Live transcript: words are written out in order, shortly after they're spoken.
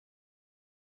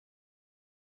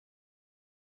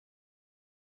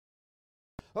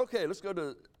Okay, let's go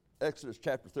to Exodus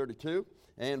chapter 32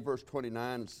 and verse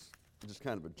 29. It's just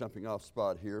kind of a jumping off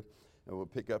spot here, and we'll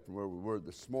pick up from where we were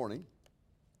this morning.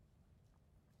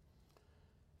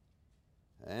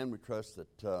 And we trust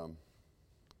that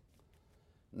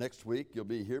next week you'll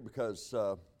be here because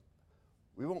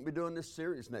we won't be doing this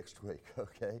series next week,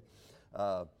 okay?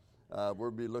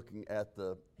 We'll be looking at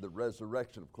the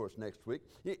resurrection, of course, next week.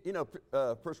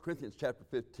 1 Corinthians chapter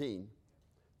 15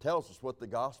 tells us what the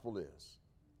gospel is.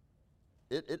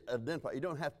 It identifies. You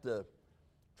don't have to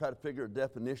try to figure a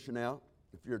definition out.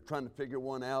 If you're trying to figure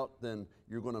one out, then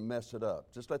you're going to mess it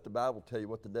up. Just let the Bible tell you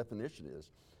what the definition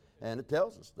is. And it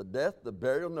tells us the death, the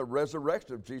burial, and the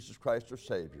resurrection of Jesus Christ our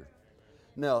Savior.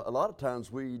 Now, a lot of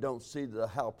times we don't see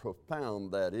how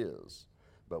profound that is.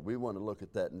 But we want to look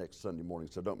at that next Sunday morning,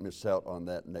 so don't miss out on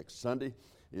that next Sunday.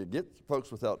 You get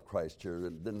folks without Christ here,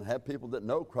 and then have people that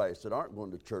know Christ that aren't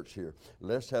going to church here.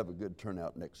 Let's have a good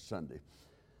turnout next Sunday.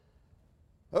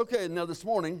 Okay, now this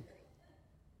morning,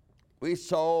 we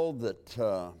saw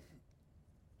that,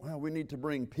 we need to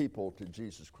bring people to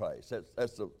Jesus Christ.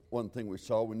 That's the one thing we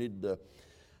saw. We need to,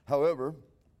 however,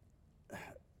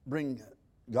 bring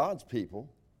God's people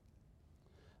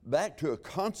back to a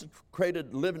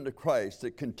consecrated living to Christ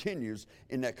that continues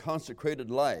in that consecrated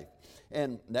life.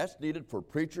 And that's needed for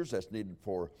preachers, that's needed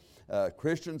for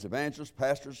Christians, evangelists,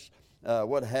 pastors,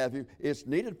 what have you. It's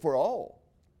needed for all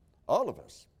of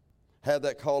us. Have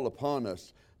that call upon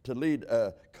us to lead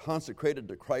a consecrated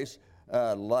to Christ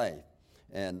life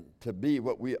and to be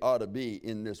what we ought to be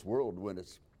in this world when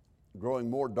it's growing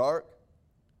more dark.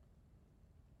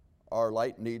 Our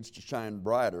light needs to shine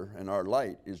brighter, and our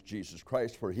light is Jesus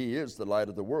Christ, for He is the light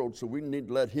of the world, so we need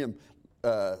to let Him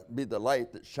be the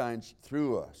light that shines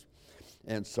through us.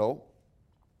 And so,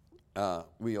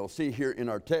 we'll see here in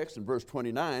our text in verse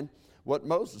 29 what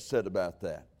Moses said about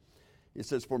that. He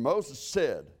says, "For Moses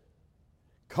said,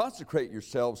 consecrate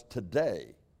yourselves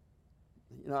today."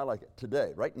 I like it,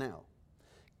 today, right now.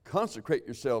 Consecrate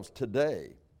yourselves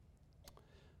today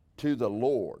to the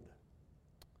Lord.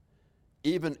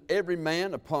 Even every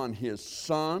man upon his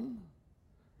son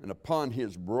and upon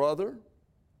his brother,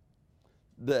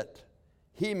 that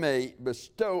he may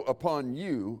bestow upon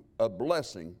you a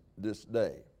blessing this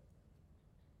day.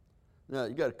 Now,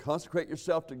 you got to consecrate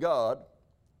yourself to God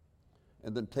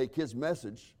and then take His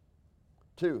message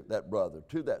to that brother,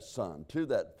 to that son, to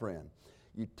that friend.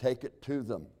 You take it to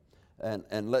them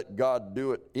and let God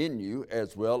do it in you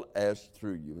as well as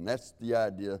through you. And that's the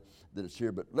idea that is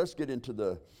here. But let's get into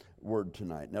the Word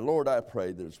tonight. Now, Lord, I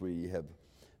pray that as we have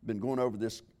been going over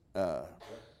this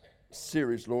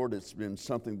series, Lord, it's been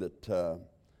something that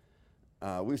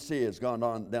we see has gone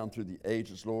on down through the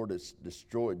ages, Lord. It's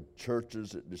destroyed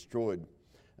churches. It destroyed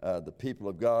the people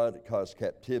of God. It caused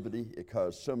captivity. It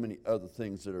caused so many other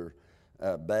things that are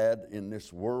bad in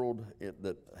this world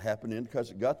that happened in,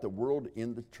 because it got the world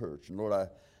in the church. And Lord,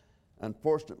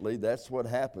 unfortunately, that's what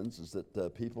happens, is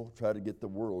that people try to get the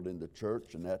world in the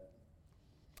church, and that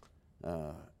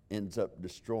ends up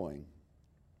destroying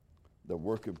the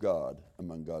work of God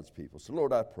among God's people. So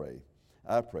Lord, I pray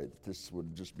that this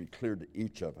would just be clear to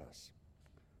each of us.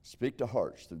 Speak to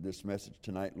hearts through this message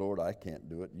tonight, Lord. I can't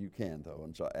do it. You can, though.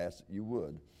 And so I ask that you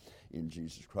would, in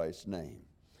Jesus Christ's name.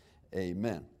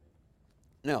 Amen.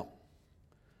 Now,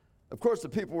 of course, the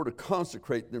people were to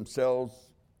consecrate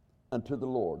themselves unto the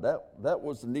Lord. That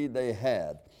was the need they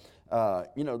had. There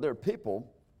are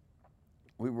people,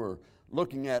 we were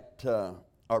looking at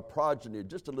our progeny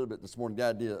just a little bit this morning, the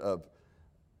idea of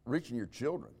reaching your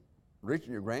children,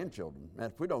 reaching your grandchildren.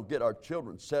 Man, if we don't get our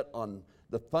children set on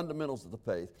the fundamentals of the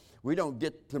faith, we don't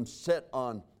get them set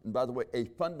on, and by the way, a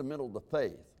fundamental of the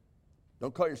faith.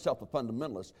 Don't call yourself a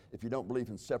fundamentalist if you don't believe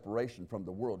in separation from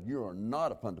the world. You are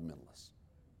not a fundamentalist.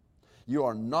 You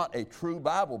are not a true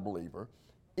Bible believer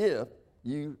if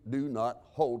you do not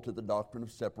hold to the doctrine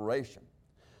of separation.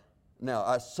 Now,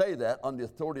 I say that on the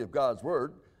authority of God's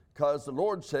Word, because the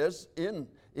Lord says in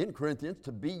Corinthians,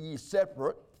 to be ye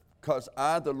separate, because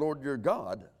I, the Lord your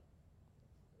God,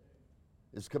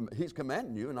 He's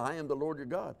commanding you, and I am the Lord your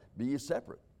God. Be ye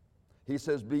separate. He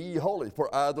says, be ye holy,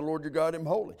 for I, the Lord your God, am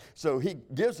holy. So He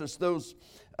gives us those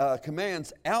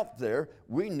commands out there.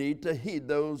 We need to heed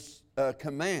those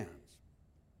commands.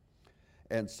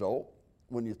 And so,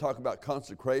 when you talk about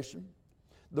consecration,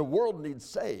 the world needs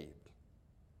saved.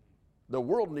 The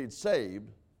world needs saved,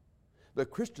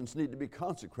 but Christians need to be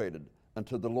consecrated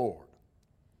unto the Lord.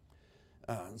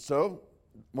 So,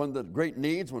 one of the great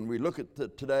needs when we look at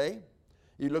today,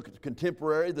 you look at the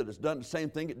contemporary that has done the same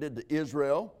thing it did to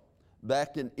Israel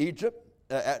back in Egypt,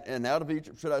 and out of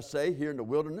Egypt, should I say, here in the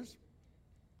wilderness.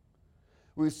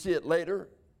 We see it later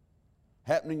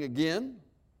happening again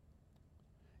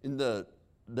in the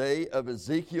day of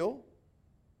Ezekiel,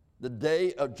 the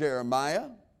day of Jeremiah,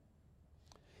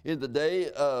 in the day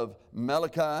of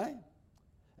Malachi,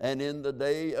 and in the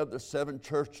day of the 7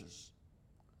 churches.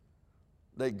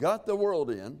 They got the world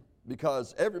in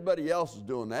because everybody else is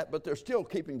doing that, but they're still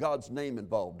keeping God's name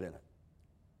involved in it.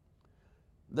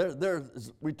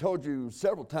 We told you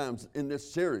several times in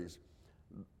this series,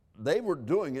 they were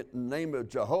doing it in the name of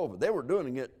Jehovah. They were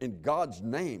doing it in God's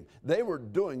name. They were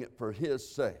doing it for His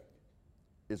sake,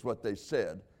 is what they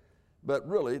said. But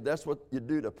really, that's what you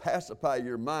do to pacify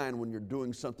your mind when you're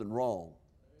doing something wrong.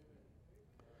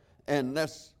 And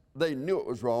they knew it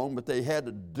was wrong, but they had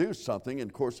to do something. And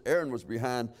of course, Aaron was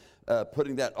behind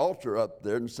putting that altar up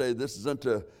there and say, this is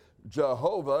unto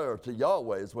Jehovah, or to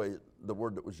Yahweh is the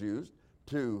word that was used,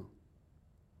 to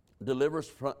deliver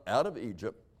us out of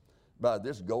Egypt by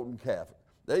this golden calf.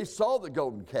 They saw the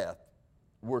golden calf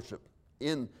worship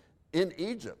in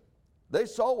Egypt. They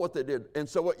saw what they did. And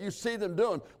so what you see them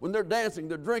doing, when they're dancing,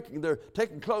 they're drinking, they're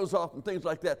taking clothes off and things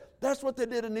like that, that's what they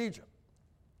did in Egypt.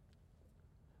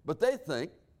 But they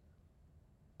think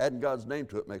adding God's name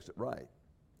to it makes it right.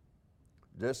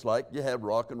 Just like you have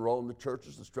rock and roll in the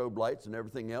churches, the strobe lights and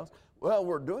everything else. Well,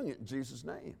 we're doing it in Jesus'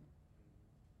 name.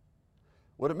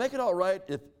 Would it make it all right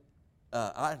if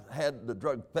I had the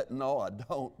drug fentanyl? I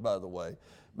don't, by the way.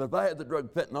 But if I had the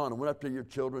drug fentanyl and went up to your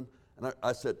children and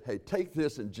I said, hey, take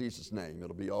this in Jesus' name,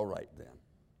 it'll be all right then.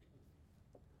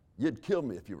 You'd kill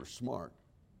me if you were smart.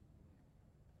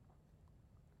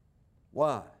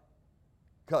 Why?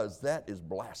 Because that is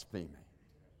blasphemy.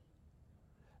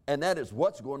 And that is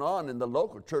what's going on in the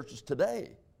local churches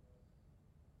today.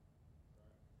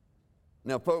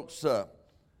 Now, folks,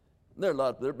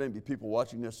 there may be people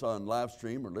watching this on live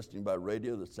stream or listening by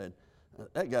radio that said,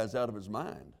 that guy's out of his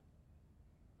mind.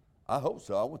 I hope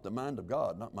so. I want the mind of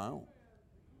God, not my own.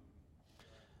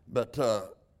 But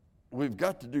we've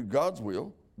got to do God's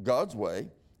will, God's way,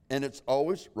 and it's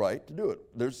always right to do it.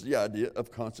 There's the idea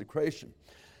of consecration.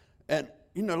 And,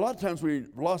 you know, a lot of times we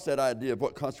lost that idea of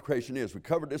what consecration is. We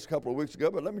covered this a couple of weeks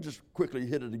ago, but let me just quickly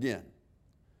hit it again.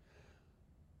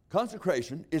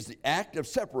 Consecration is the act of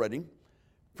separating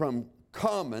from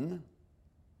common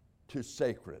to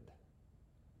sacred.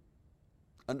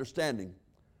 Understanding,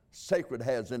 sacred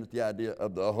has in it the idea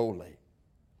of the holy.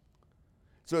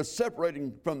 So it's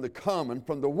separating from the common,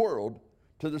 from the world,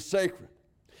 to the sacred.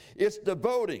 It's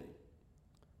devoting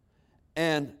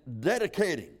and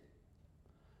dedicating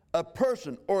a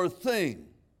person or a thing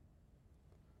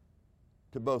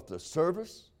to both the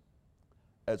service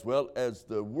as well as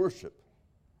the worship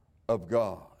of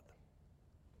God.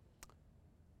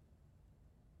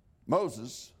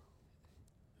 Moses,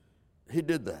 he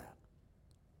did that.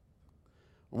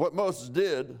 What Moses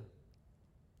did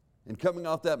in coming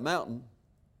off that mountain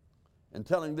and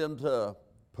telling them to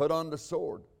put on the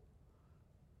sword,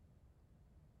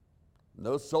 and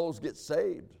those souls get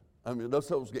saved. Those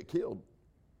souls get killed.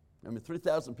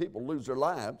 3,000 people lose their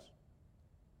lives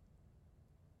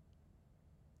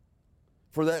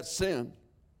for that sin.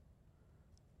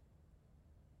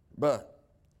 But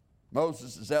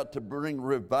Moses is out to bring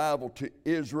revival to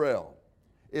Israel.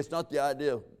 It's not the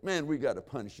idea of, man, we got to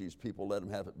punish these people, let them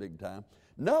have it big time.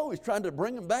 No, he's trying to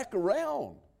bring them back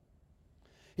around.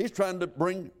 He's trying to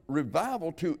bring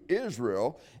revival to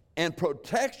Israel and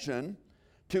protection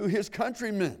to his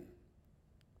countrymen.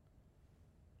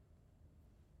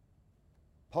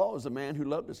 Paul is a man who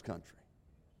loved his country.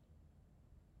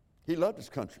 He loved his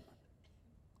countrymen.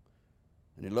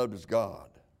 And he loved his God.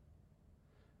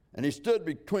 And he stood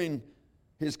between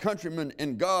his countrymen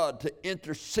and God to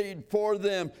intercede for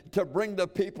them, to bring the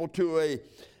people to a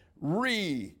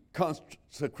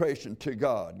reconsecration to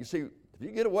God. You see, if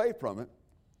you get away from it,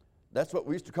 that's what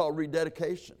we used to call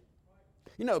rededication.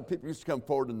 You know, people used to come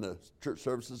forward in the church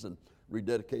services and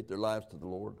rededicate their lives to the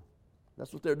Lord.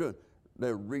 That's what they're doing.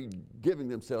 They're giving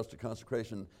themselves to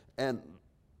consecration. And,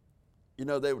 you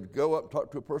know, they would go up and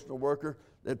talk to a personal worker.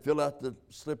 They'd fill out the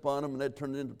slip on them, and they'd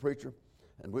turn it into the preacher.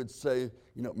 And we'd say,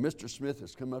 you know, Mr. Smith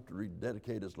has come up to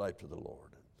rededicate his life to the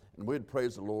Lord. And we'd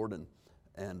praise the Lord, and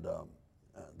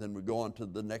then we'd go on to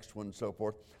the next one and so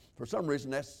forth. For some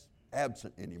reason, that's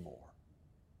absent anymore.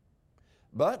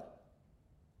 But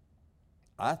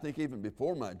I think even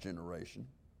before my generation,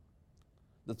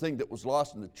 the thing that was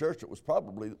lost in the church that was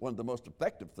probably one of the most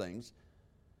effective things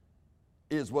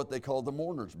is what they call the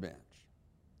mourner's bench.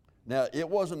 Now, it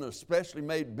wasn't a specially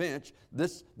made bench.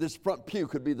 This front pew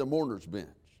could be the mourner's bench.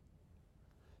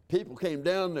 People came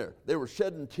down there. They were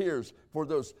shedding tears for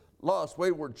those lost,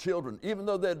 wayward children. Even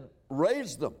though they'd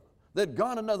raised them, They'd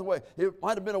gone another way. It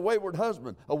might have been a wayward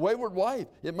husband, a wayward wife.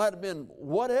 It might have been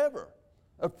whatever,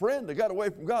 a friend that got away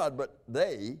from God. But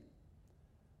they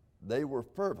were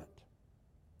fervent.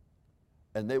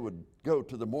 And they would go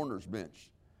to the mourner's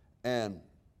bench. And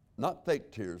not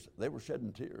fake tears, they were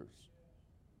shedding tears.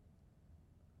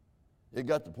 It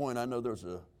got to the point, I know there's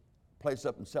a place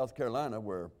up in South Carolina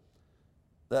where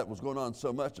that was going on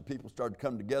so much that people started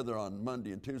coming together on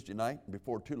Monday and Tuesday night. And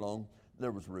before too long,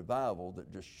 there was a revival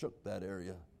that just shook that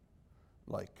area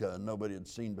like nobody had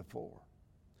seen before.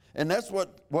 And that's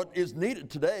what is needed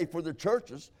today for the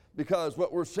churches, because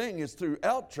what we're seeing is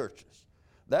throughout churches.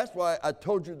 That's why I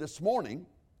told you this morning,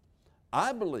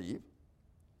 I believe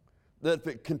that if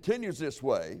it continues this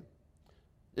way,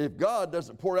 if God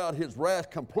doesn't pour out His wrath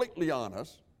completely on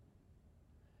us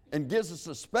and gives us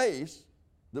a space,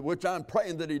 which I'm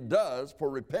praying that He does, for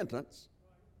repentance,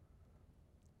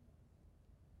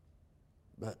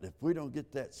 but if we don't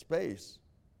get that space,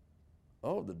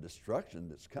 the destruction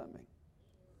that's coming.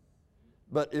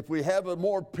 But if we have a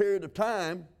more period of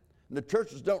time and the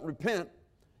churches don't repent,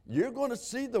 you're going to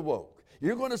see the woke.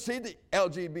 You're going to see the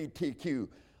LGBTQ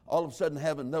all of a sudden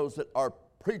having those that are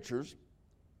preachers,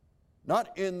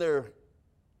 not in their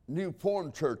new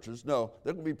formed churches. No,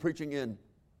 they're going to be preaching in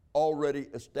already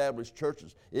established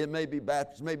churches. It may be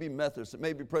Baptist, it may be Methodist, it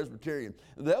may be Presbyterian.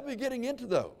 They'll be getting into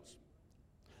those.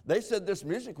 They said this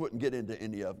music wouldn't get into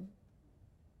any of them,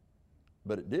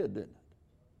 but it did, didn't it?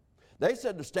 They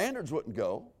said the standards wouldn't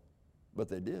go, but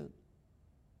they did.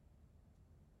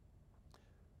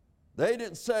 They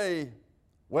didn't say,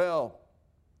 well,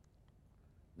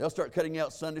 they'll start cutting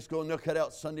out Sunday school, and they'll cut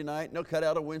out Sunday night, and they'll cut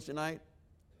out a Wednesday night.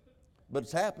 But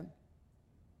it's happened.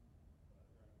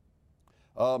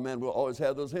 Oh, man, we'll always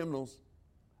have those hymnals.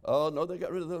 Oh, no, they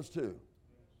got rid of those too.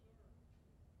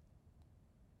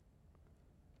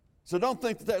 So don't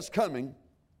think that that's coming.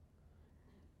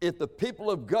 If the people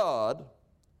of God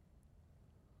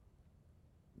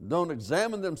don't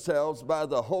examine themselves by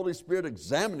the Holy Spirit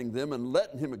examining them and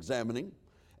letting Him examining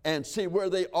and see where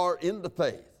they are in the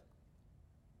faith,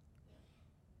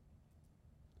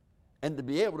 and to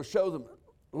be able to show them,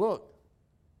 look,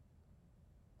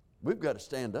 we've got to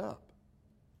stand up.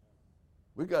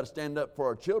 We've got to stand up for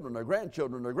our children, our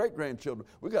grandchildren, our great-grandchildren.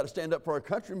 We've got to stand up for our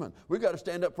countrymen. We've got to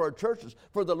stand up for our churches,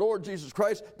 for the Lord Jesus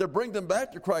Christ, to bring them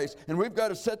back to Christ. And we've got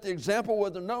to set the example,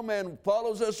 whether no man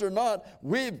follows us or not.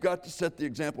 We've got to set the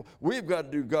example. We've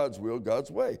got to do God's will, God's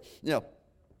way. Now,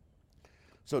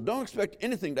 so don't expect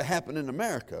anything to happen in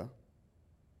America,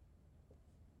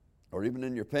 or even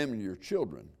in your family, your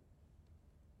children.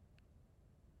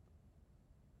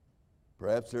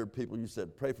 Perhaps there are people you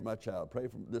said, pray for my child, pray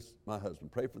for this, my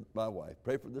husband, pray for my wife,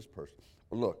 pray for this person.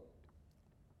 Well, look,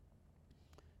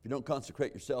 if you don't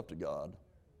consecrate yourself to God,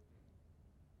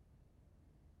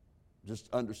 just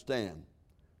understand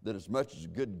that as much as a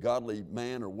good godly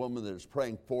man or woman that is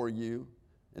praying for you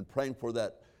and praying for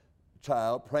that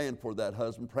child, praying for that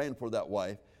husband, praying for that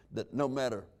wife, that no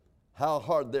matter how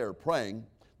hard they're praying,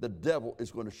 the devil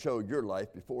is going to show your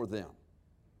life before them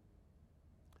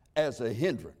as a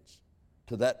hindrance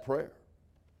to that prayer.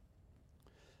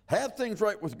 Have things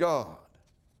right with God.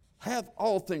 Have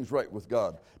all things right with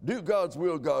God. Do God's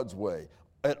will, God's way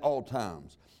at all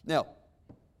times. Now,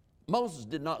 Moses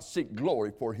did not seek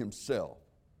glory for himself.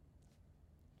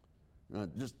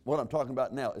 Just what I'm talking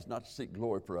about now is not to seek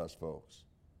glory for us, folks.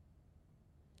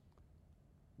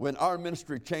 When our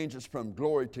ministry changes from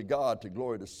glory to God to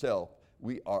glory to self,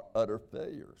 we are utter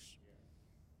failures.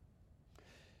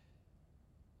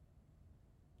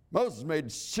 Moses made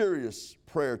serious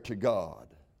prayer to God.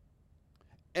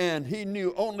 And he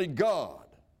knew only God,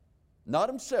 not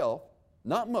himself,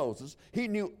 not Moses. He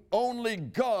knew only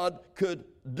God could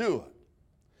do it.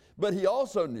 But he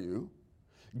also knew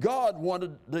God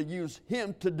wanted to use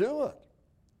him to do it.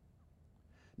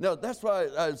 Now, that's why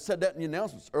I said that in the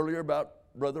announcements earlier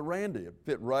about Brother Randy. It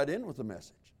fit right in with the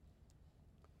message.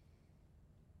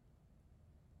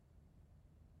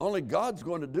 Only God's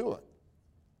going to do it.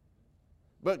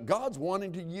 But God's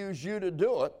wanting to use you to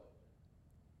do it.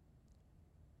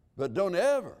 But don't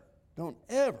ever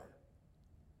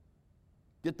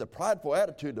get the prideful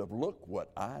attitude of, look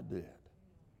what I did.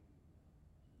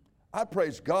 I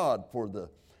praise God for the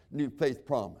new faith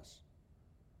promise.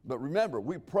 But remember,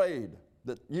 we prayed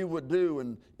that you would do,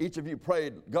 and each of you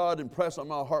prayed, God, impress on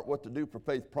my heart what to do for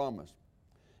faith promise.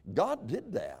 God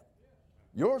did that.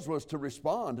 Yours was to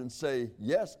respond and say,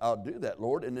 yes, I'll do that,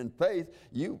 Lord. And in faith,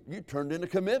 you turned in a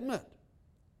commitment.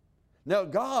 Now,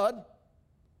 God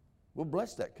will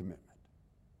bless that commitment.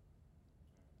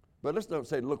 But let's not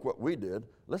say, look what we did.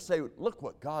 Let's say, look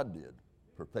what God did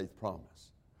for faith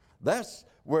promise. That's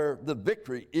where the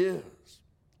victory is.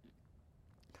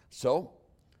 So,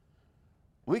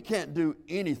 we can't do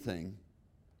anything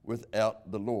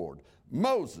without the Lord.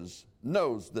 Moses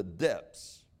knows the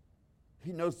depths.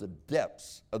 He knows the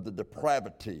depths of the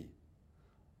depravity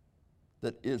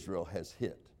that Israel has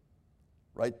hit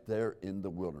right there in the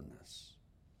wilderness.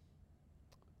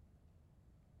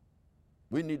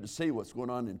 We need to see what's going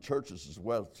on in churches as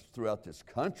well throughout this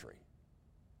country.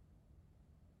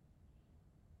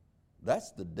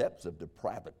 That's the depths of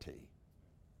depravity.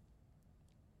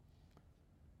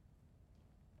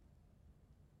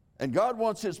 And God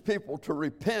wants His people to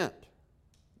repent,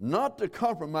 not to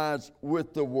compromise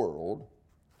with the world.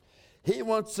 He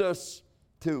wants us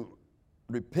to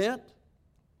repent,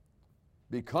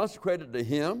 be consecrated to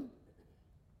Him,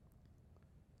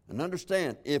 and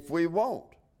understand, if we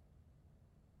won't,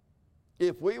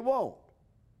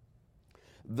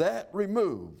 that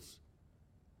removes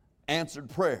answered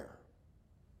prayer.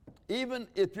 Even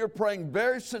if you're praying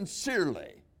very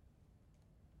sincerely,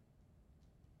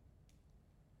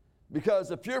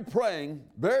 because if you're praying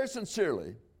very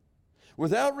sincerely,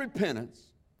 without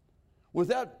repentance,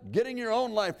 without getting your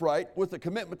own life right, with a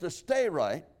commitment to stay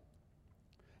right,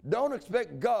 don't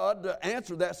expect God to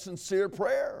answer that sincere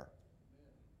prayer.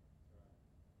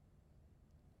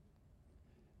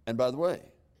 And by the way,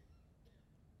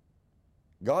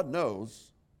 God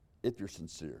knows if you're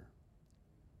sincere.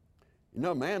 You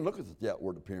know, man looketh at the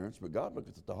outward appearance, but God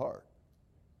looketh at the heart.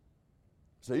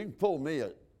 So you can fool me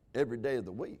every day of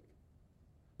the week,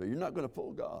 but you're not going to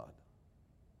fool God.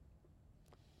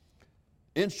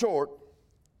 In short,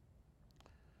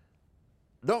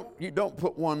 you don't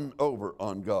put one over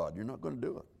on God. You're not going to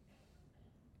do it.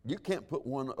 You can't put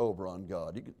one over on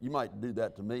God. You might do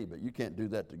that to me, but you can't do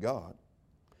that to God.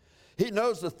 He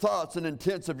knows the thoughts and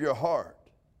intents of your heart.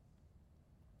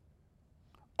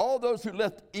 All those who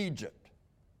left Egypt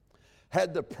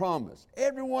had the promise.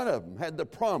 Every one of them had the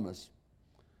promise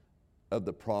of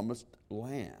the promised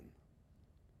land.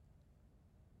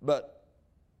 But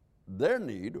their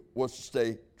need was to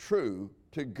stay true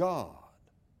to God.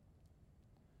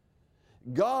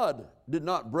 God did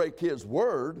not break His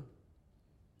word.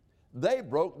 They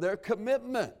broke their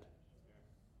commitment.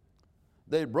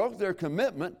 They broke their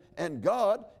commitment, and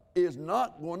God is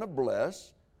not going to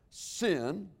bless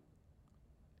sin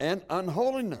and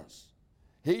unholiness.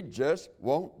 He just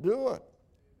won't do it.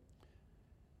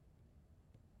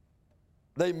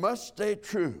 They must stay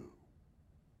true.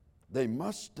 They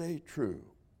must stay true.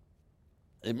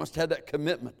 They must have that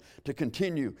commitment to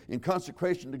continue in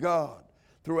consecration to God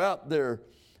throughout their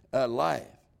life.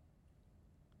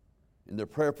 In their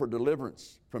prayer for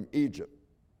deliverance from Egypt,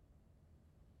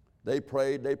 they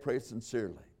prayed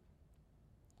sincerely.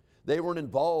 They weren't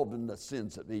involved in the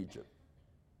sins of Egypt.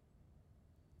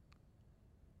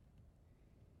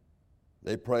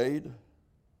 They prayed,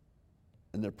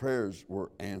 and their prayers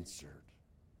were answered.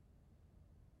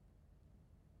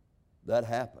 That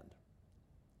happened.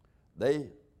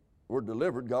 They were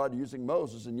delivered, God using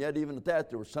Moses, and yet even at that,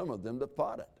 there were some of them that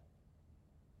fought it.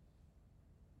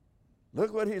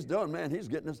 Look what He's doing, man.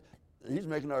 He's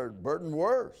making our burden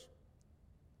worse.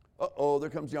 Uh-oh, there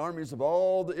comes the armies of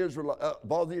all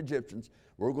the Egyptians.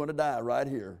 We're going to die right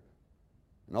here.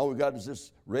 And all we got is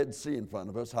this Red Sea in front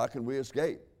of us. How can we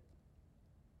escape?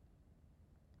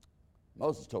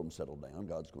 Moses told them, settle down.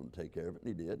 God's going to take care of it.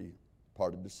 And He did. He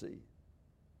parted the sea.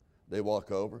 They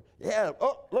walk over. Yeah,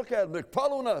 oh, look at them. They're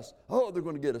following us. Oh, they're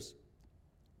going to get us.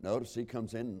 No, the sea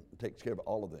comes in and takes care of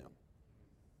all of them.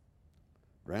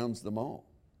 Drowns them all.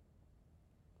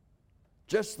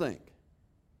 Just think.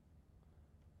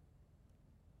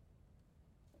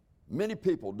 Many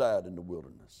people died in the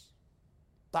wilderness.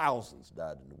 Thousands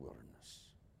died in the wilderness.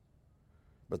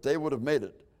 But they would have made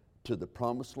it to the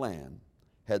promised land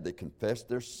had they confessed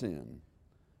their sin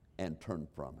and turned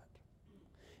from it.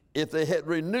 If they had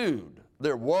renewed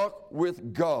their walk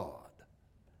with God,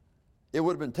 it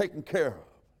would have been taken care of.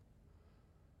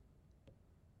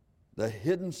 The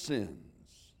hidden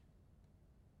sins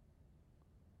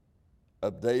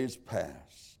of days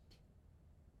past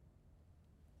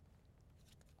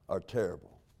are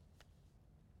terrible.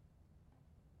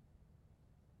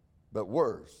 But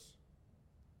worse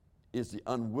is the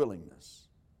unwillingness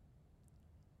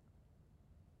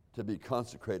to be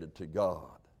consecrated to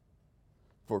God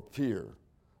for fear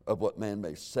of what man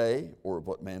may say or of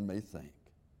what man may think.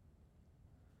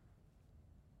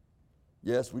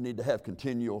 Yes, we need to have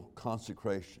continual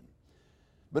consecration.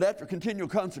 But after continual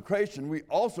consecration, we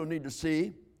also need to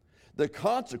see the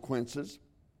consequences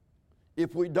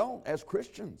if we don't as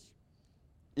Christians.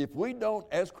 If we don't,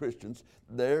 as Christians,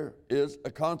 there is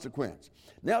a consequence.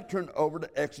 Now turn over to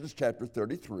Exodus chapter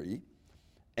 33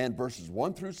 and verses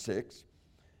 1 through 6,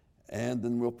 and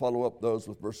then we'll follow up those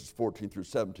with verses 14 through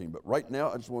 17. But right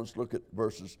now, I just want us to look at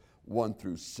verses 1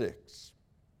 through 6.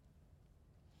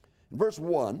 In verse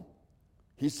 1,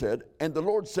 he said, "And the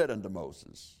Lord said unto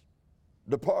Moses,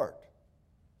 Depart,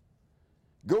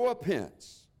 go up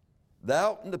hence,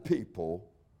 thou and the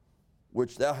people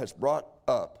which thou hast brought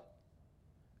up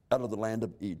out of the land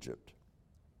of Egypt,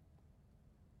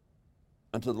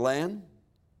 unto the land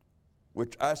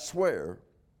which I swear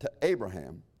to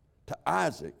Abraham, to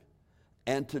Isaac,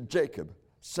 and to Jacob,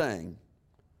 saying,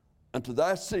 Unto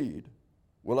thy seed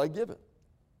will I give it."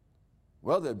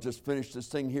 Well, they've just finished this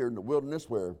thing here in the wilderness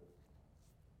where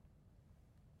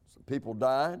some people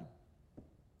died.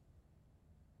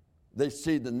 They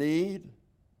see the need.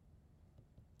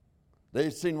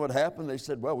 They've seen what happened. They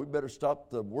said, well, we better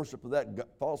stop the worship of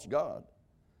that false god.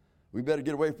 We better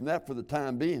get away from that for the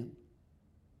time being.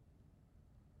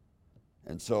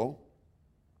 And so,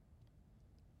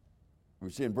 we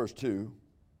see in verse 2,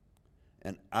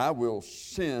 "And I will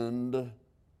send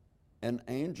an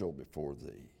angel before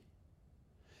thee,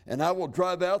 and I will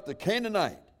drive out the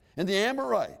Canaanite, and the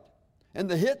Amorite, and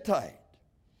the Hittite,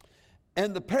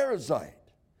 and the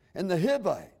Perizzite, and the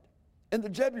Hivite, and the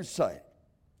Jebusite,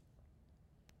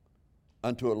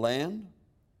 unto a land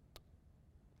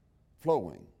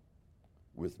flowing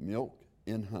with milk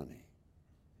and honey.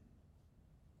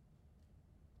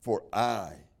 For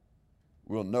I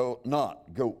will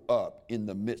not go up in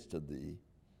the midst of thee,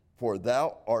 for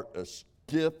thou art a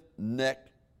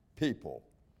stiff-necked people,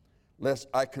 lest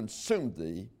I consume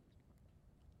thee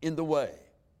in the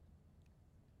way."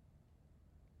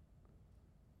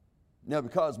 Now,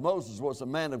 because Moses was a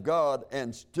man of God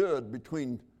and stood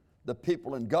between the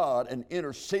people and God and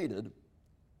interceded,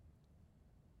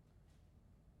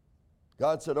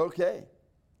 God said, okay,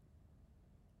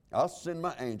 I'll send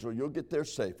my angel, you'll get there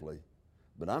safely,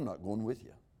 but I'm not going with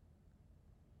you.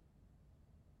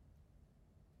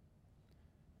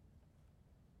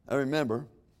 I remember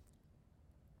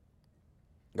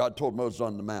God told Moses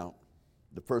on the mount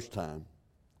the first time,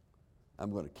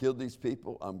 I'm going to kill these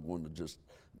people, I'm going to just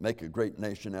make a great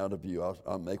nation out of you,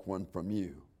 I'll make one from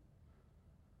you.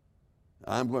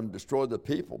 I'm going to destroy the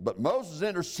people. But Moses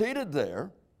interceded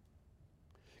there,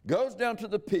 goes down to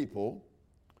the people,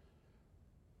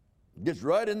 gets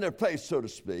right in their face, so to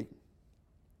speak,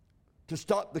 to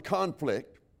stop the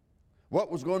conflict,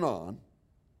 what was going on.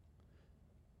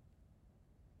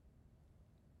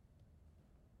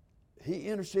 He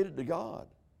interceded to God.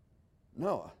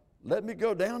 No, let me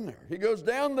go down there. He goes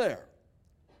down there.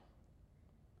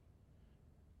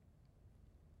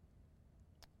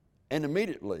 And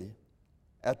immediately,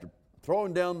 after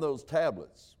throwing down those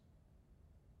tablets,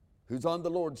 who's on the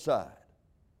Lord's side?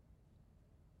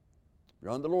 If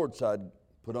you're on the Lord's side,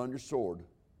 put on your sword.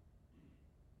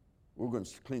 We're going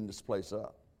to clean this place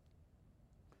up.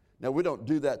 Now, we don't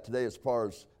do that today as far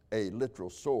as a literal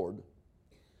sword,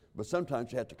 but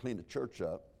sometimes you have to clean a church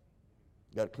up.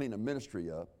 You got to clean a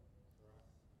ministry up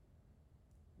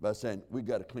by saying, we've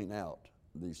got to clean out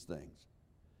these things.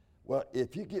 Well,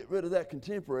 if you get rid of that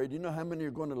contemporary, do you know how many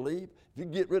are going to leave? If you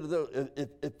get rid of those,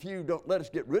 if you don't let us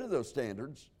get rid of those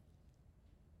standards,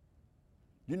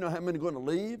 do you know how many are going to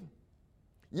leave?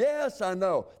 Yes, I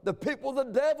know. The people of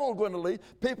the devil are going to leave.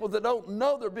 People that don't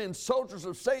know they're being soldiers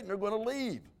of Satan are going to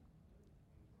leave.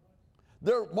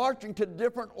 They're marching to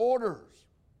different orders.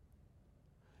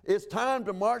 It's time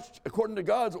to march according to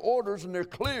God's orders, and they're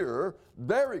clear,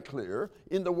 very clear,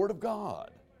 in the Word of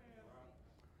God.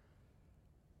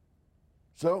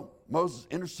 So Moses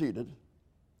interceded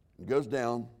and goes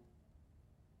down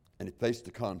and he faced the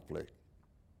conflict.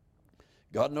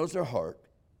 God knows their heart.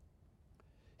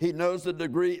 He knows the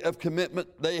degree of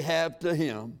commitment they have to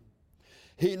Him.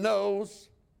 He knows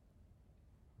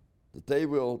that they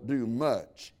will do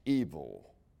much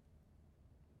evil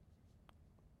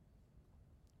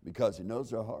because He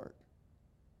knows their heart.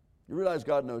 You realize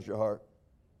God knows your heart?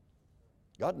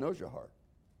 God knows your heart.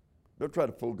 Don't try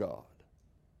to fool God.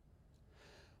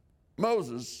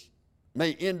 Moses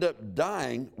may end up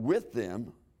dying with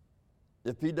them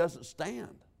if he doesn't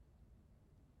stand.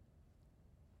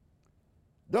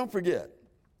 Don't forget,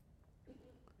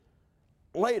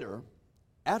 later,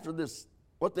 after this,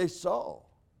 what they saw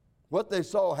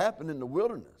happen in the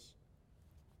wilderness,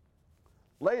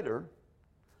 later,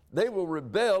 they will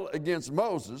rebel against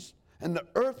Moses, and the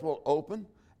earth will open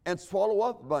and swallow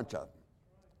up a bunch of them.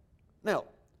 Now,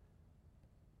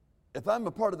 if I'm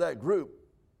a part of that group,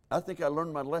 I think I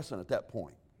learned my lesson at that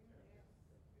point.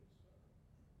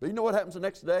 But you know what happens the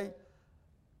next day?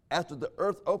 after the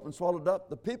earth opened, swallowed up,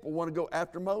 the people want to go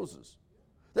after Moses.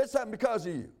 That's happened because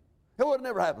of you. It would have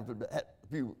never happened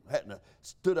if you hadn't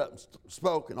stood up and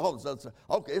spoke and all this other stuff.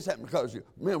 Okay, it's happened because of you.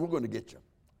 Man, we're going to get you.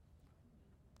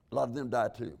 A lot of them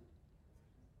died too.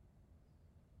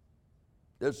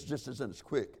 This just isn't as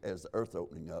quick as the earth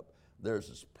opening up. There's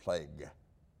this plague.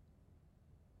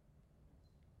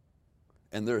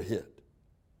 And they're hit.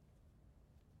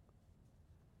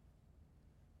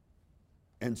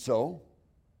 And so,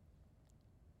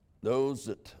 those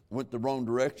that went the wrong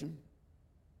direction,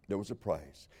 there was a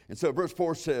price. And so verse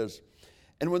 4 says,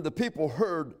 and when the people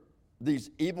heard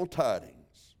these evil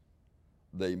tidings,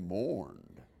 they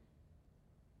mourned.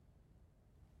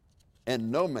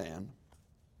 And no man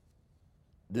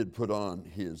did put on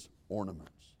his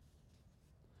ornaments.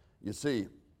 You see,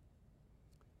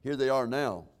 here they are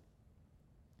now.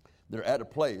 They're at a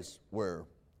place where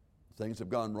things have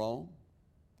gone wrong,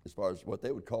 as far as what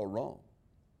they would call wrong.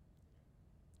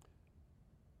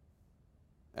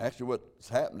 Actually, what's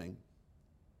happening,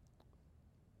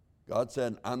 God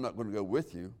said, I'm not going to go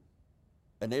with you.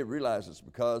 And they realize it's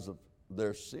because of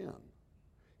their sin.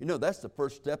 You know, that's the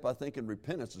first step, I think, in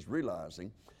repentance, is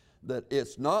realizing that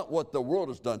it's not what the world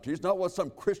has done to you. It's not what some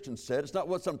Christian said. It's not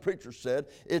what some preacher said.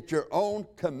 It's your own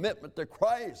commitment to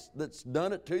Christ that's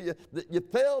done it to you, that you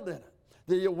failed in it,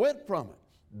 that you went from it.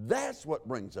 That's what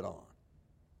brings it on.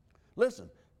 Listen,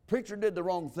 preacher did the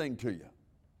wrong thing to you.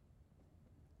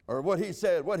 Or what he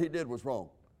said, what he did was wrong.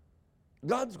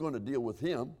 God's going to deal with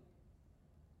him.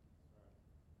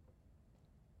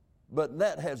 But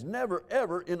that has never,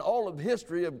 ever, in all of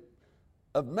history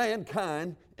of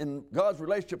mankind, in God's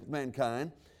relationship with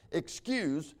mankind,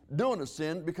 excused doing a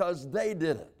sin because they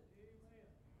did it.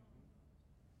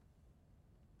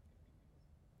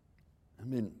 I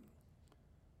mean,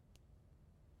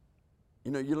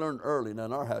 you know, you learn early. Now,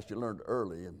 in our house, you learned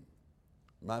early, and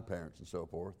my parents and so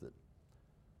forth, that,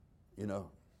 you know,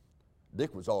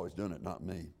 Dick was always doing it, not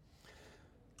me.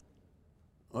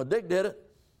 Well, Dick did it.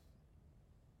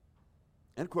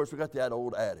 And, of course, we got that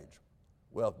old adage.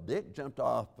 Well, if Dick jumped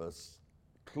off a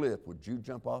cliff, would you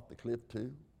jump off the cliff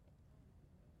too?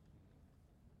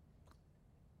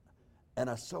 And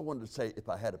I so wanted to say if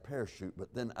I had a parachute,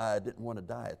 but then I didn't want to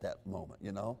die at that moment,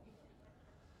 you know.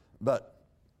 But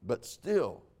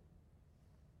still,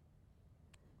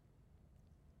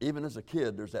 even as a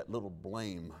kid, there's that little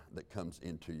blame that comes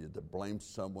into you, to blame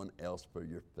someone else for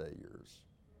your failures.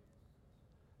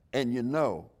 And you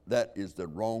know that is the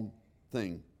wrong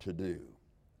thing to do.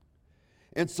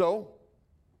 And so,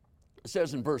 it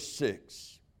says in verse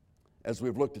 6, as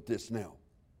we've looked at this now,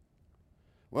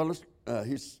 well,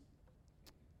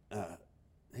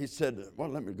 he said, well,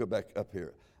 let me go back up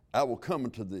here. I will come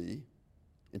into thee,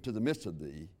 into the midst of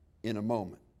thee, in a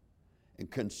moment, and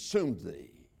consume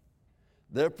thee.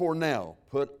 Therefore now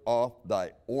put off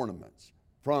thy ornaments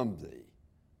from thee,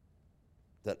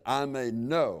 that I may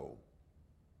know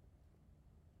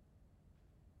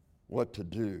what to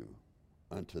do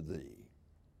unto thee.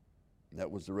 And that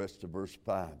was the rest of verse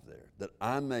 5 there. That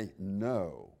I may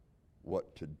know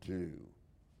what to do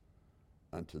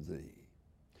unto thee.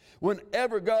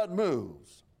 Whenever God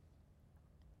moves,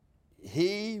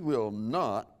 he will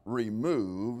not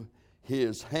remove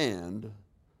his hand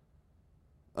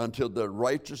until the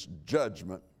righteous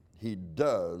judgment he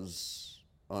does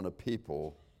on a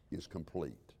people is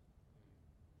complete.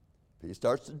 If he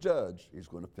starts to judge, he's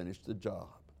going to finish the job.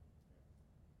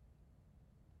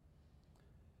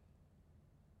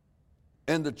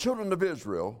 And the children of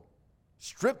Israel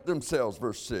stripped themselves,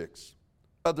 verse 6,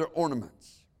 of their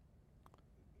ornaments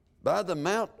by the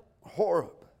Mount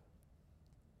Horeb.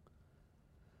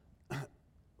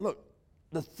 Look,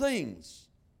 the things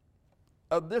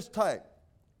of this type,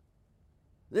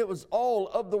 it was all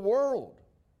of the world.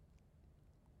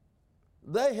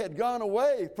 They had gone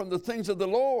away from the things of the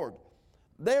Lord.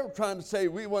 They were trying to say,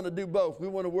 we want to do both. We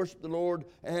want to worship the Lord,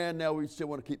 and now we still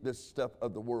want to keep this stuff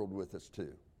of the world with us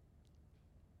too.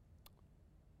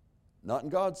 Not in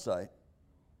God's sight.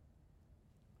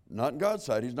 Not in God's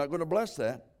sight. He's not going to bless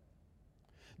that.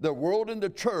 The world in the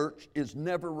church is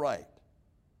never right.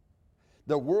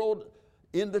 The world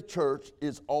in the church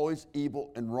is always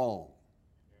evil and wrong.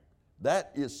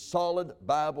 That is solid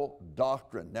Bible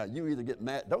doctrine. Now, you either get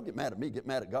mad, don't get mad at me, get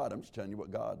mad at God. I'm just telling you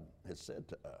what God has said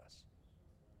to us.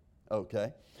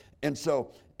 Okay? And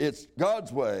so, it's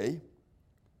God's way,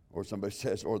 or somebody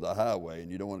says, or the highway,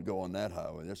 and you don't want to go on that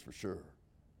highway, that's for sure.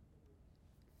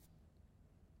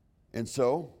 And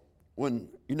so, when,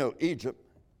 you know, Egypt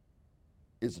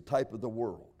is a type of the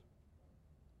world.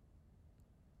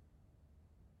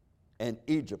 And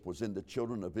Egypt was in the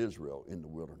children of Israel in the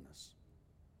wilderness.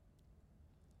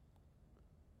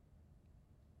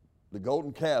 The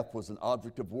golden calf was an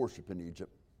object of worship in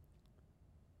Egypt,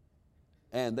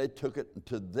 and they took it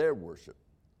into their worship.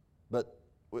 But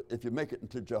if you make it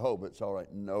into Jehovah, it's all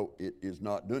right. No, it is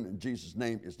not. Doing it in Jesus'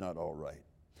 name is not all right.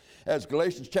 As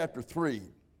Galatians chapter 3,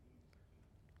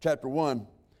 chapter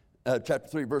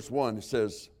 3, verse 1, it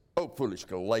says, "O foolish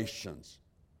Galatians,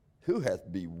 who hath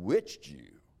bewitched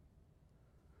you,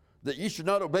 that ye should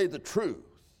not obey the truth?"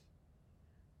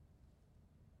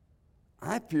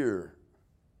 I fear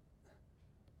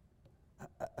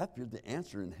the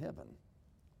answer in heaven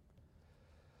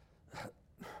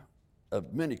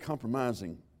of many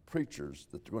compromising preachers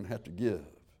that they're going to have to give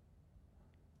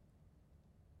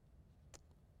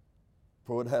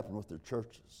for what happened with their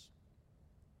churches,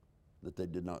 that they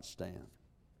did not stand.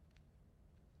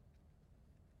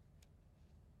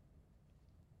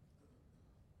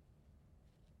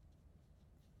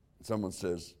 Someone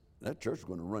says, "That church is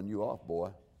going to run you off,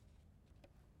 boy."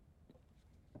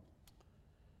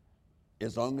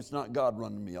 As long as it's not God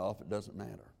running me off, it doesn't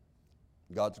matter.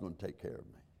 God's going to take care of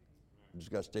me. You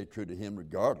just got to stay true to Him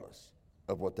regardless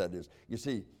of what that is. You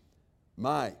see,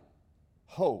 my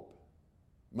hope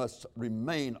must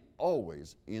remain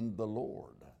always in the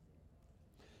Lord.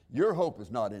 Your hope is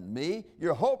not in me.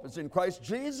 Your hope is in Christ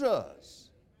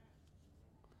Jesus.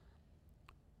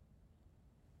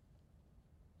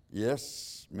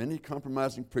 Yes, many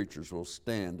compromising preachers will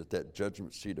stand at that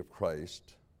judgment seat of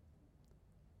Christ,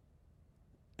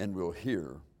 and we'll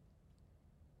hear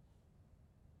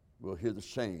the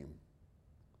shame,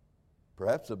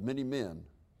 perhaps of many men,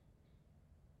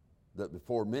 that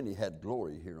before many had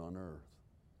glory here on earth.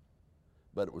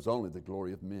 But it was only the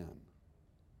glory of men,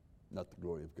 not the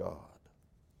glory of God.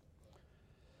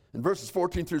 In verses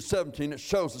 14 through 17, it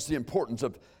shows us the importance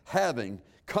of having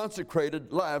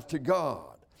consecrated lives to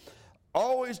God.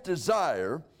 Always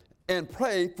desire and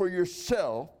pray for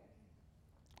yourself,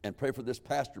 and pray for this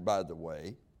pastor, by the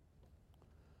way,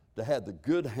 to have the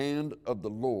good hand of the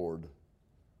Lord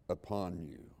upon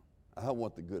you. I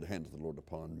want the good hand of the Lord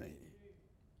upon me.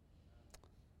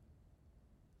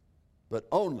 But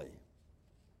only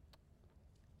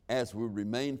as we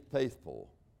remain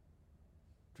faithful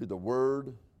to the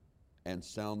Word and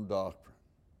sound doctrine.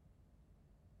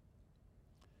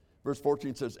 Verse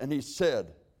 14 says, "And he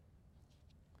said,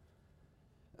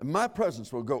 my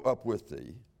presence will go up with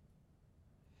thee,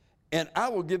 and I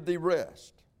will give thee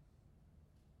rest.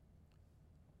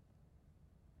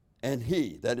 And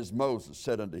he," that is Moses,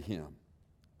 "said unto him,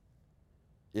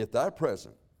 If thy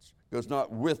presence goes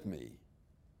not with me,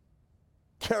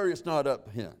 carry us not up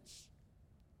hence."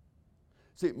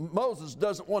 See, Moses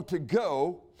doesn't want to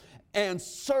go and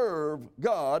serve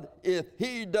God if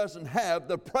he doesn't have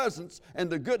the presence and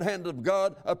the good hand of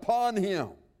God upon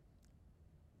him.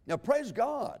 Now, praise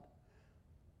God.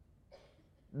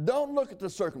 Don't look at the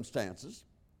circumstances.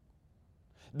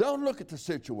 Don't look at the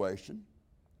situation.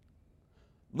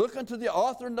 Look unto the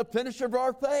author and the finisher of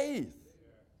our faith.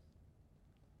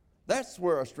 That's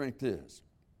where our strength is.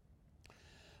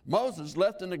 Moses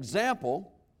left an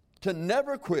example to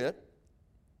never quit,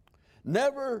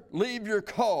 never leave your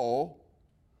call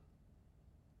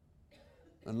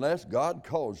unless God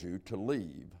calls you to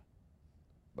leave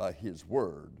by His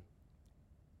Word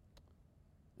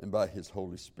and by His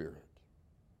Holy Spirit.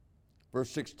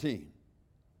 Verse 16,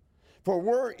 "For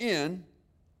wherein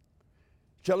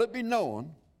shall it be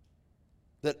known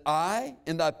that I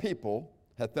and thy people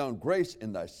have found grace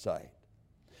in thy sight?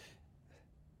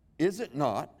 Is it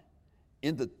not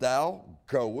in that thou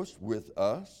goest with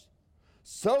us?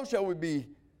 So shall we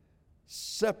be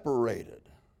separated,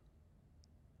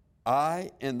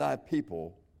 I and thy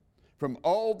people, from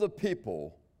all the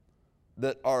people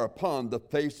that are upon the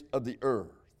face of the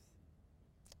earth."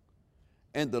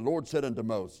 And the Lord said unto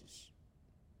Moses.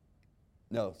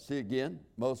 Now, see again,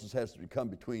 Moses has to come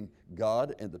between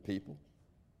God and the people.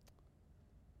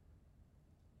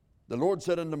 The Lord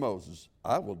said unto Moses,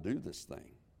 "I will do this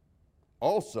thing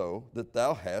also that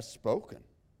thou hast spoken.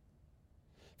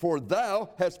 For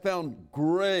thou hast found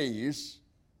grace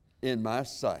in my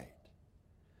sight,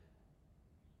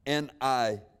 and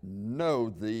I know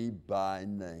thee by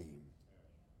name."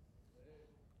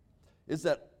 Is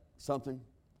that something?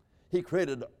 He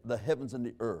created the heavens and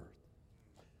the earth.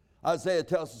 Isaiah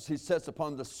tells us He sits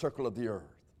upon the circle of the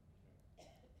earth.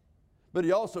 But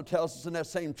He also tells us in that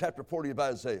same chapter 40 of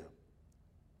Isaiah,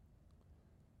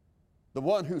 the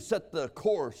one who set the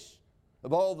course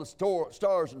of all the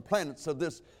stars and planets of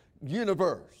this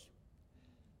universe,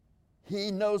 He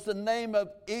knows the name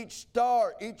of each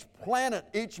star, each planet,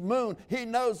 each moon. He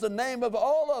knows the name of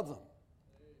all of them.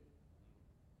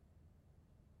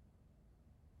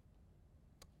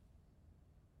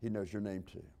 He knows your name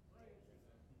too.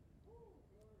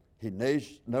 He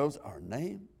knows our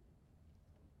name.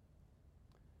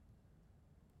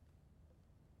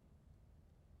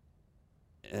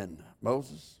 And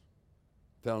Moses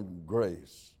found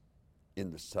grace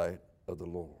in the sight of the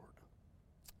Lord.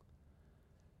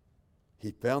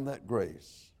 He found that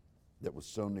grace that was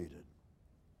so needed.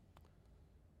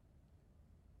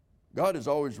 God is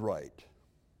always right.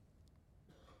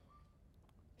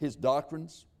 His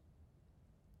doctrines,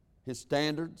 His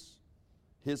standards,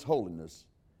 His holiness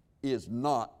is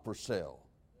not for sale.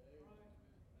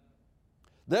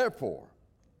 Therefore,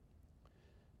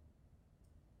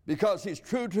 because He's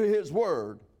true to His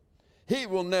word, He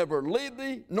will never leave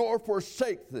thee nor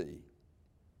forsake thee.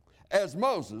 As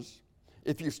Moses,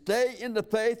 if you stay in the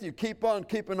faith, you keep on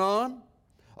keeping on,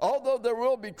 although there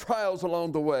will be trials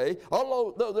along the way,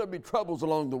 although there will be troubles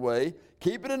along the way,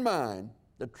 keep it in mind,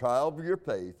 the trial of your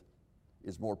faith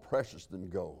is more precious than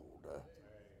gold.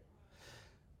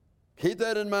 Keep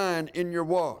that in mind in your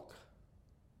walk,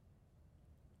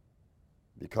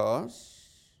 because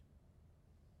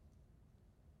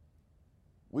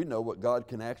we know what God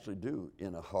can actually do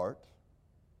in a heart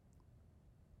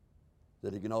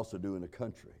that He can also do in a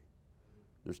country.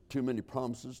 There's too many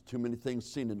promises, too many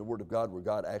things seen in the Word of God where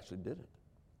God actually did it.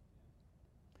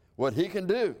 What He can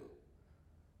do.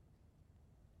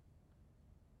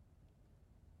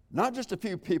 Not just a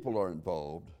few people are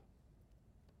involved.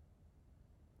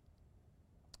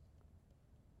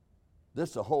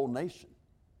 This is a whole nation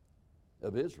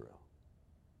of Israel.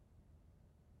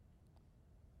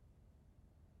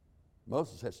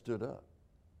 Moses has stood up.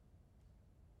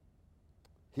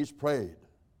 He's prayed.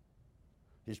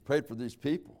 He's prayed for these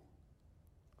people.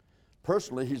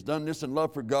 Personally, he's done this in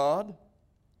love for God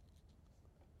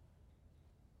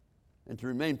and to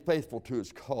remain faithful to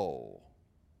his call.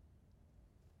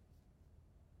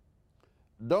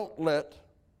 Don't let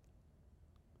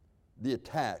the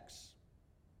attacks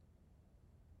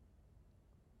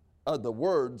of the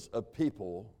words of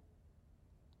people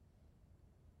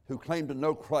who claim to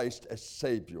know Christ as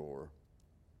Savior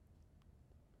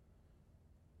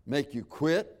make you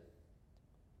quit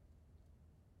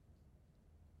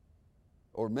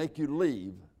or make you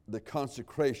leave the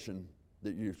consecration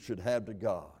that you should have to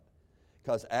God.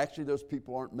 Because actually those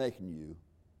people aren't making you.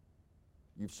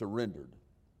 You've surrendered.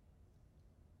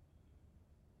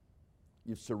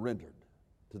 You've surrendered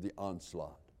to the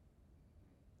onslaught.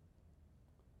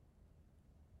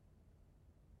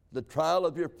 The trial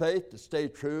of your faith to stay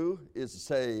true is to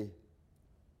say,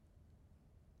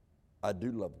 I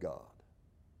do love God.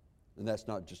 And that's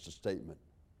not just a statement.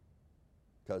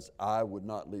 Because I would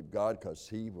not leave God, because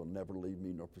He will never leave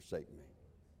me nor forsake me.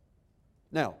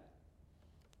 Now,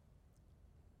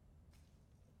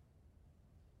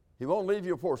 He won't leave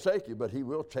you or forsake you, but He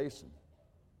will chasten.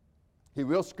 He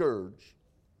will scourge.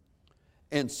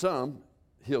 And some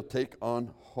He'll take on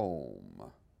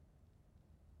home.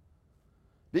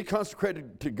 Be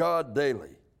consecrated to God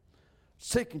daily,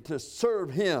 seeking to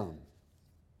serve Him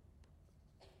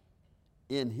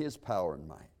in His power and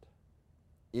might,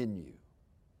 in you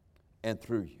and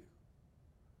through you,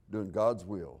 doing God's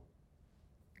will,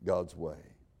 God's way.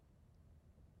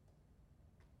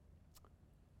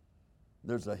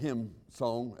 There's a hymn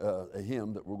song, a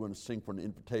hymn that we're going to sing for an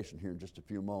invitation here in just a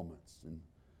few moments, in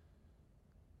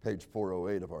page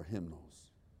 408 of our hymnals.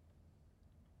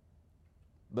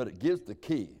 But it gives the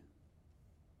key.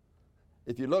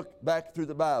 If you look back through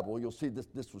the Bible, you'll see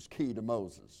this was key to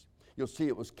Moses. You'll see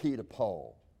it was key to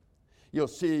Paul. You'll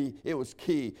see it was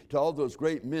key to all those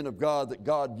great men of God that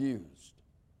God used.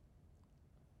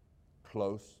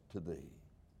 Close to thee.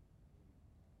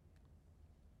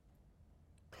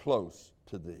 Close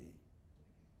to thee.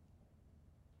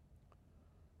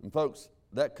 And folks,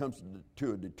 that comes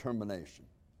to a determination.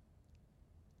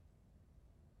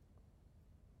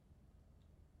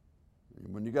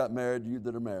 When you got married, you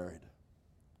that are married,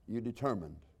 you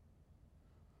determined.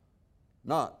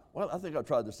 Not, well, I think I'll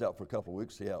try this out for a couple of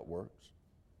weeks, see how it works.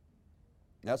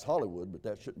 That's Hollywood, but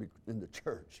that shouldn't be in the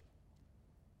church.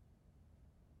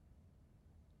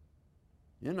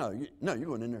 You're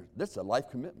going in there. This is a life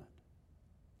commitment.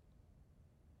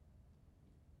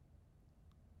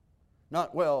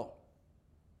 Not, well,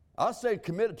 I'll say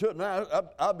committed to it now.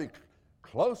 I'll be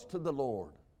close to the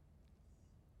Lord.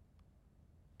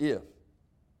 If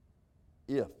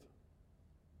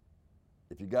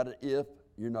you got an if,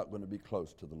 you're not going to be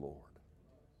close to the Lord.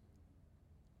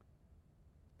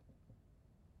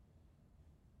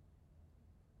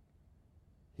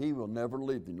 He will never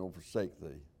leave thee nor forsake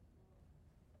thee.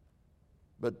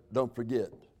 But don't forget,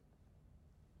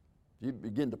 if you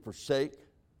begin to forsake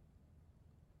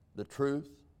the truth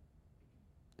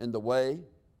and the way,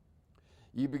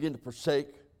 You begin to forsake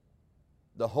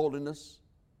the holiness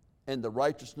and the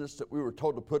righteousness that we were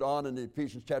told to put on in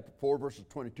Ephesians chapter 4, verses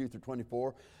 22 through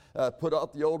 24. Put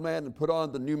off the old man and put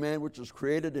on the new man, which is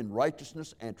created in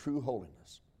righteousness and true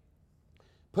holiness.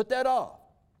 Put that off.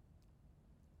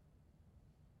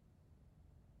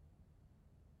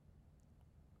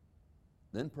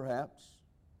 Then perhaps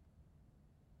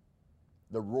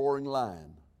the roaring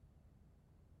lion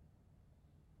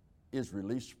is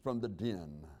released from the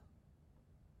den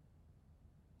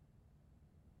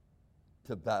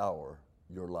to devour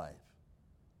your life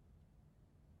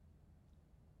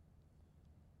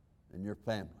and your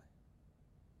family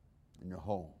and your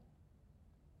home.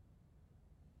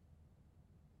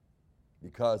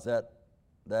 Because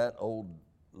that old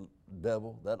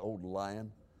devil, that old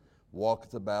lion,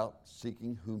 walketh about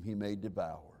seeking whom he may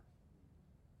devour.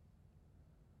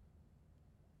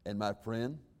 And my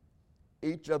friend,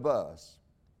 each of us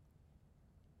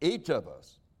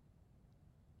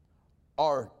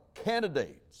are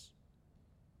candidates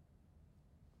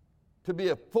to be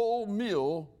a full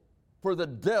meal for the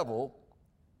devil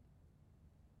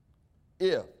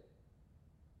if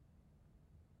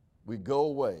we go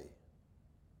away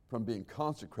from being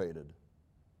consecrated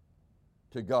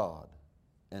to God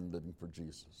and living for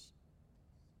Jesus.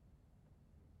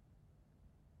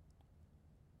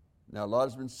 Now, a lot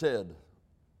has been said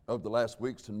over the last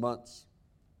weeks and months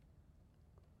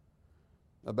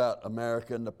about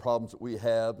America and the problems that we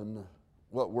have and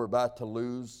what we're about to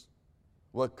lose,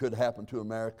 what could happen to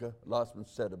America. A lot's been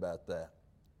said about that.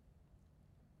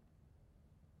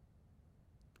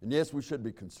 And yes, we should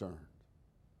be concerned.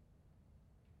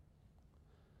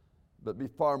 But be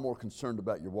far more concerned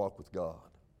about your walk with God.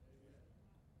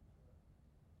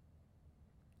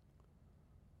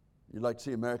 You'd like to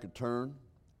see America turn?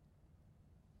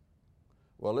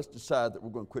 Well, let's decide that we're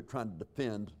going to quit trying to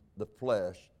defend the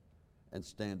flesh and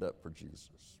stand up for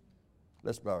Jesus.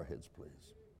 Let's bow our heads,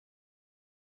 please.